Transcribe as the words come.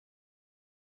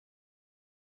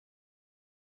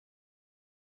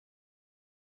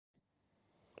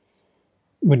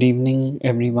Good evening,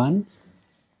 everyone.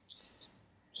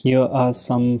 Here are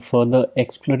some further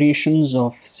explorations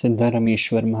of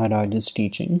Siddharameshwar Maharaj's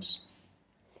teachings.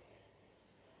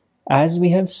 As we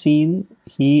have seen,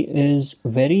 he is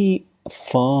very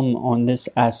firm on this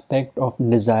aspect of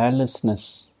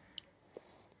desirelessness.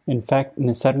 In fact,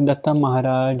 Nisargadatta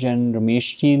Maharaj and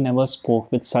Rameshji never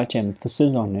spoke with such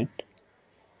emphasis on it.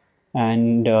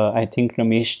 And I think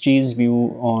Rameshji's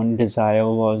view on desire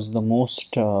was the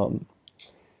most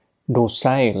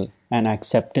docile and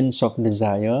acceptance of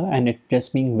desire and it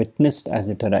just being witnessed as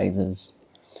it arises.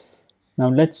 Now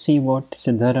let's see what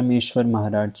Siddharameshwar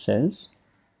Maharaj says.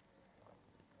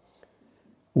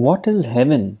 What is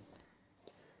heaven?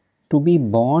 To be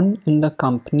born in the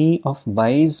company of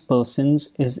wise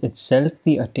persons is itself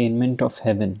the attainment of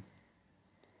heaven.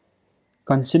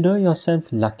 Consider yourself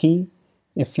lucky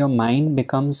if your mind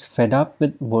becomes fed up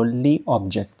with worldly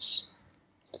objects.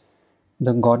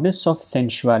 The goddess of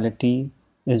sensuality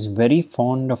is very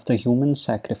fond of the human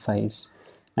sacrifice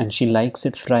and she likes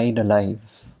it fried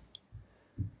alive.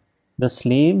 The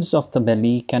slaves of the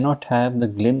belly cannot have the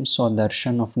glimpse or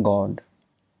darshan of God.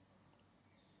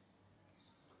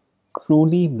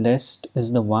 Truly blessed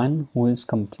is the one who is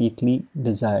completely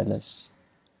desireless.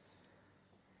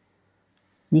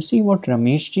 You see, what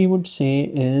Rameshji would say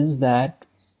is that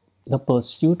the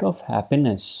pursuit of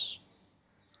happiness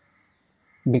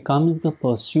becomes the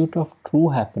pursuit of true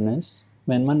happiness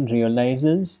when one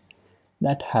realizes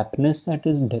that happiness that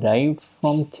is derived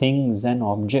from things and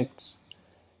objects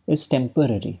is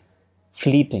temporary,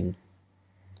 fleeting.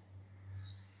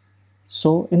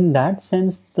 So, in that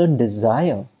sense, the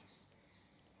desire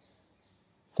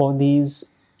for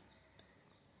these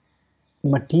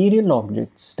material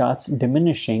objects starts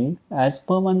diminishing as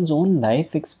per one's own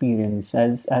life experience,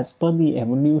 as per the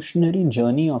evolutionary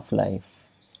journey of life.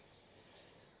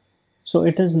 So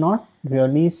it is not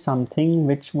really something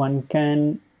which one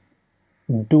can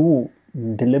do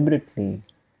deliberately.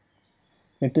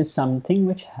 It is something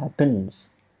which happens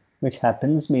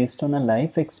based on a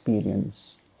life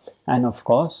experience. And of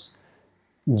course,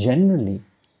 generally,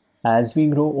 as we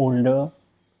grow older,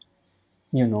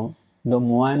 the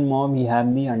more and more we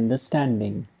have the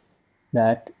understanding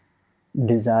that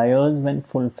desires, when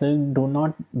fulfilled, do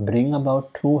not bring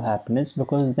about true happiness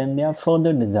because then there are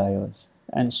further desires,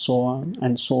 and so on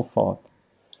and so forth.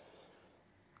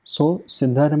 So,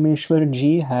 Siddharameshwar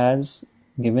ji has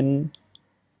given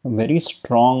a very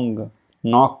strong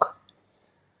knock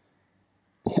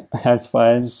as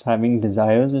far as having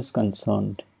desires is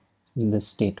concerned in this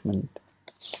statement.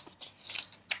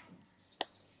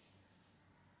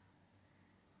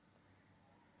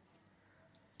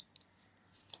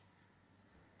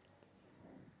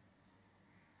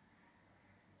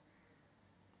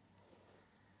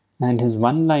 And his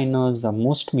one-liners are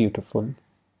most beautiful.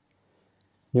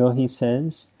 Here he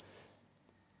says,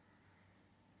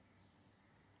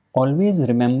 always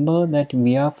remember that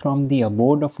we are from the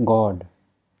abode of God,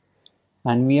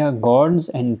 and we are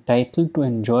gods entitled to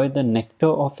enjoy the nectar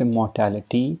of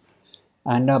immortality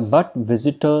and are but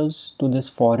visitors to this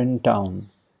foreign town,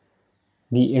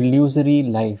 the illusory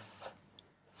life,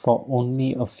 for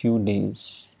only a few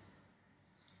days.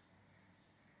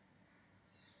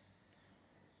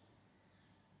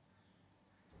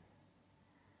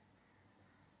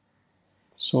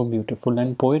 So beautiful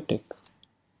and poetic.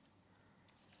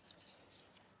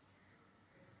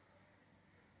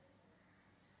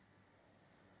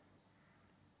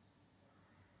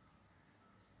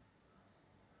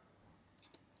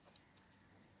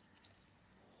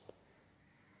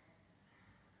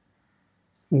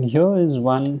 And here is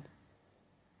one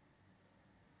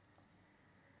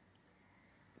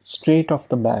straight off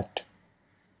the bat.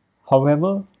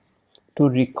 However, to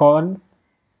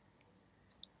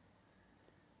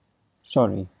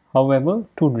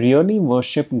really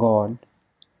worship God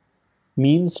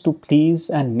means to please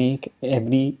and make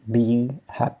every being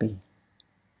happy.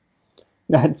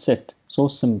 That's it. So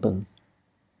simple.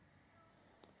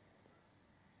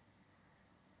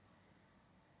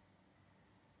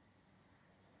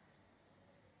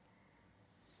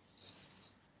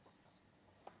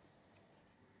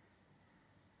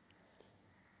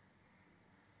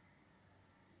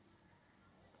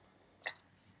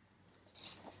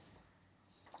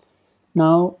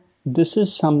 Now, this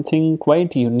is something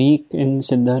quite unique in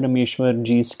Siddharameshwar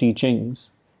ji's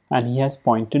teachings, and he has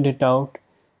pointed it out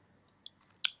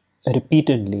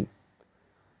repeatedly.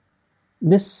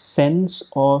 This sense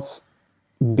of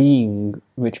being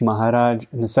which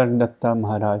Nisargadatta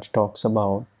Maharaj talks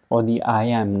about, or the I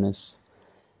amness,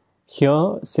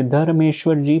 here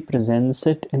Siddharameshwar ji presents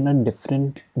it in a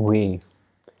different way.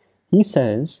 He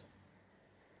says,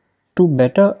 To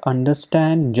better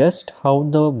understand just how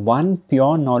the one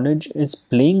pure knowledge is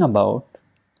playing about,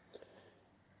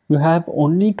 you have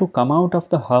only to come out of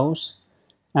the house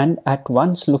and at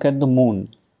once look at the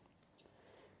moon.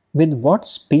 With what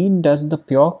speed does the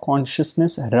pure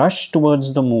consciousness rush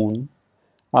towards the moon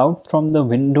out from the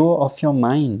window of your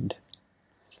mind?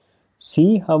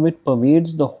 See how it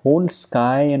pervades the whole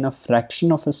sky in a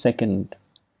fraction of a second.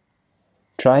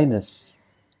 Try this.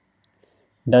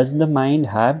 Does the mind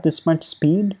have this much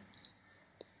speed?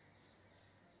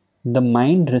 The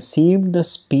mind received the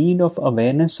speed of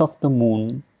awareness of the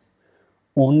moon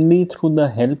only through the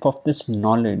help of this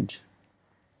knowledge.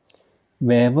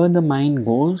 Wherever the mind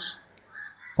goes,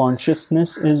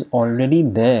 consciousness is already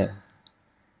there.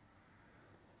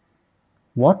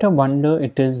 What a wonder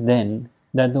it is then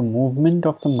that the movement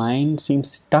of the mind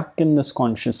seems stuck in this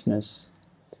consciousness.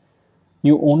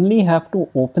 You only have to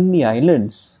open the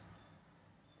eyelids,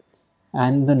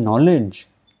 and the knowledge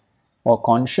or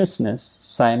consciousness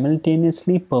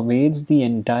simultaneously pervades the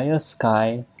entire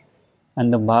sky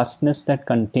and the vastness that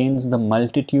contains the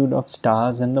multitude of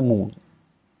stars and the moon.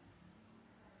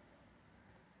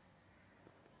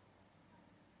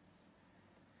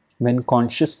 When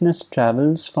consciousness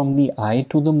travels from the eye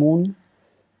to the moon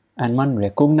and one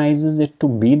recognizes it to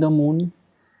be the moon,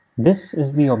 this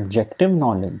is the objective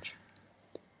knowledge.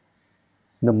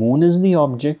 The moon is the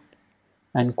object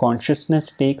and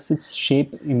consciousness takes its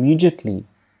shape immediately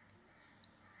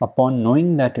upon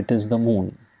knowing that it is the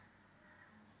moon.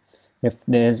 If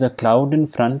there is a cloud in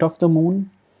front of the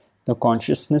moon, the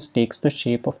consciousness takes the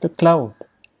shape of the cloud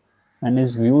and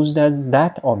is viewed as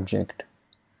that object.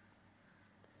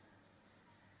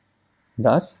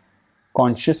 Thus,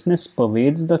 consciousness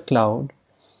pervades the cloud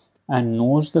and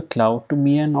knows the cloud to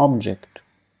be an object.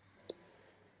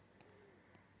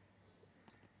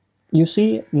 You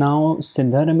see, now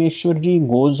Siddharameshwarji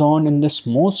goes on in this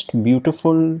most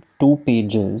beautiful 2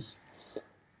 pages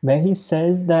where he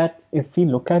says that if we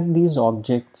look at these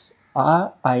objects,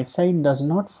 our eyesight does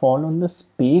not fall on the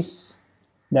space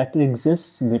that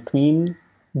exists between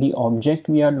the object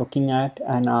we are looking at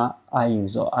and our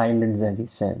eyes or eyelids, as he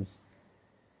says.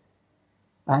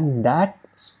 And that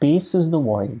space is the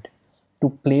void. To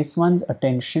place one's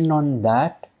attention on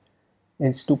that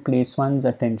is to place one's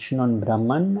attention on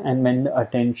Brahman, and when the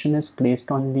attention is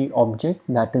placed on the object,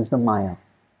 that is the Maya.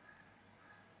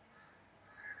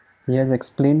 He has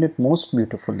explained it most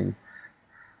beautifully.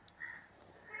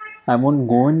 I won't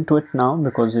go into it now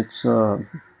because it's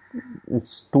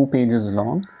 2 pages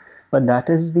long, but that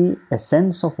is the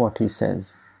essence of what he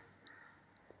says.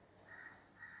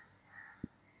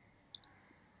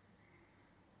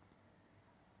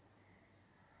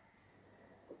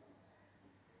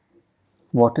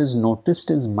 What is noticed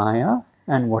is Maya,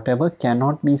 and whatever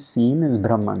cannot be seen is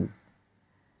Brahman.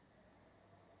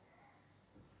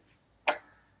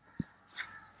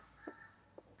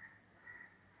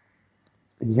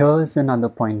 Here is another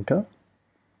pointer.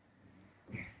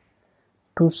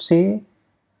 To say,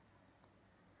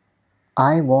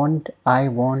 I want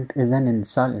is an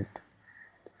insult.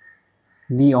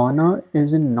 The honor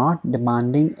is in not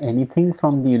demanding anything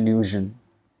from the illusion.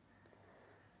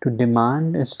 To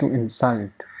demand is to insult.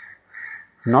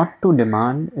 Not to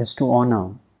demand is to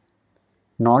honor.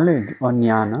 Knowledge or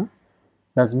jnana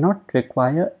does not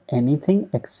require anything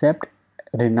except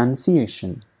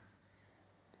renunciation.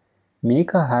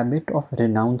 Make a habit of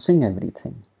renouncing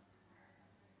everything.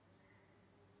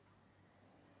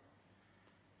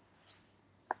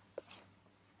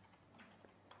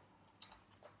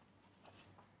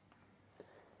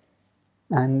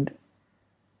 And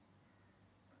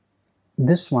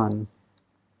this one,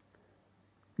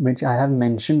 which I have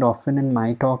mentioned often in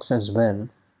my talks as well,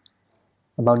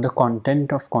 about the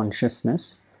content of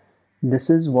consciousness, this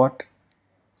is what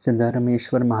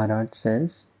Siddharameshwar Maharaj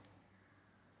says.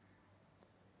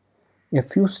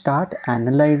 If you start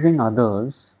analyzing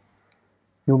others,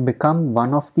 you become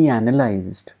one of the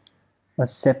analyzed, a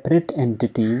separate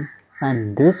entity,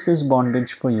 and this is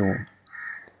bondage for you.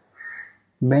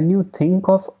 When you think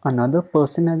of another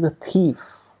person as a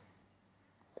thief,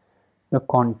 the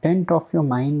content of your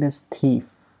mind is thief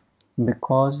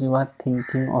because you are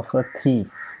thinking of a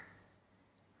thief.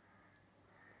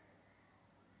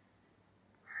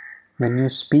 When you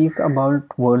speak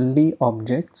about worldly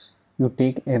objects, you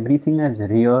take everything as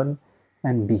real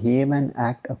and behave and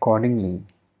act accordingly.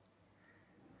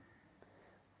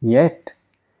 Yet,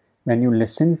 when you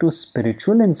listen to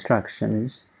spiritual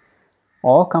instructions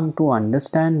or come to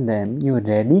understand them, you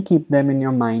rarely keep them in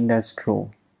your mind as true.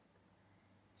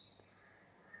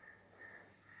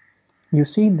 You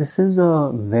see, this is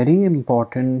a very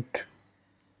important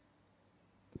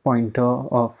pointer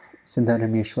of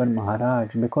Siddharameshwar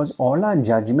Maharaj, because all our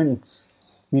judgments,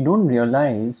 we don't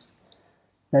realize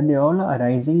that they all are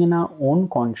arising in our own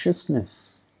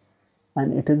consciousness,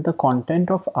 and it is the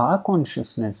content of our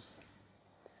consciousness.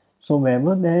 So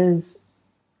wherever there is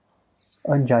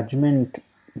a judgment,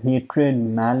 hatred,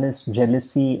 malice,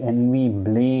 jealousy, envy,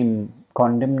 blame,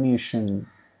 condemnation,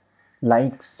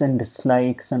 likes and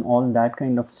dislikes, and all that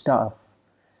kind of stuff,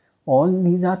 all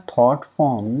these are thought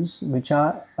forms which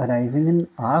are arising in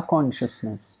our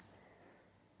consciousness.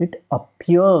 It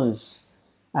appears,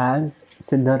 as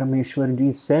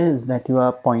Siddharameshwarji says, that you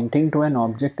are pointing to an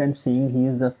object and saying he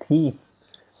is a thief,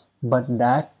 but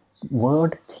that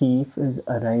word thief is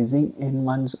arising in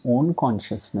one's own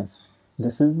consciousness.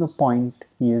 This is the point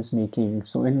he is making.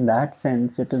 So, in that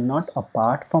sense, it is not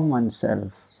apart from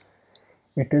oneself.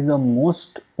 It is a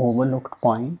most overlooked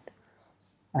point,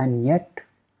 and yet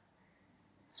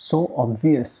so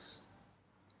obvious.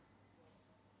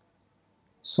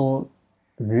 So,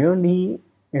 really,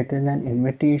 it is an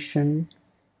invitation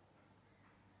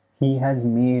he has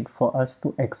made for us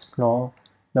to explore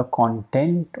the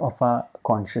content of our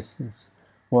consciousness.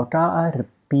 What are our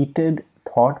repeated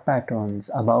thought patterns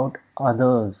about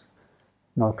others,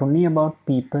 not only about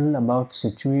people, about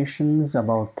situations,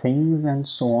 about things, and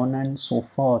so on and so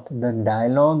forth, the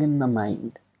dialogue in the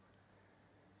mind.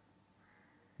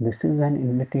 This is an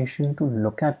invitation to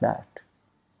look at that.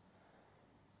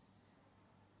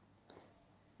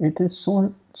 It is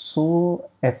so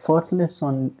effortless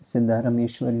on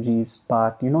Siddharameshwarji's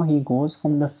part. He goes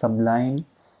from the sublime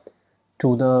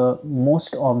to the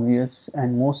most obvious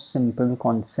and most simple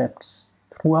concepts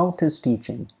throughout his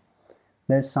teaching.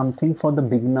 There's something for the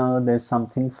beginner, there's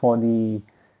something for the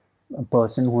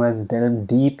person who has delved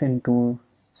deep into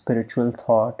spiritual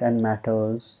thought and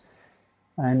matters.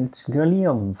 And it's really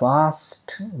a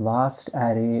vast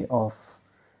array of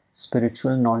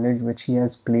spiritual knowledge which he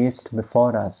has placed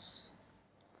before us.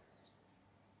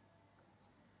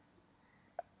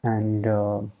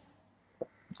 And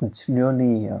it's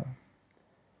really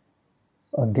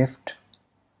a gift,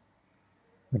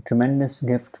 a tremendous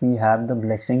gift. We have the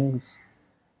blessings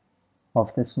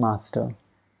of this master,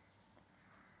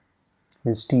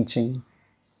 his teaching,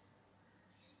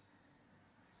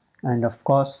 and of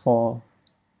course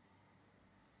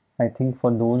I think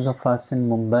for those of us in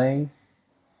Mumbai,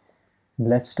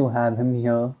 blessed to have him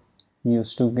here. He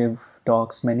used to give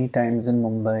talks many times in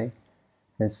Mumbai.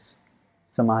 His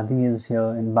Samadhi is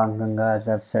here in Banganga, as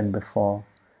I've said before.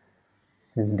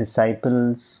 His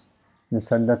disciples,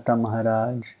 Nisargadatta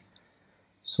Maharaj.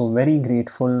 So very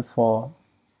grateful for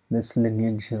this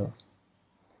lineage here.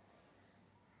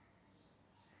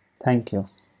 Thank you.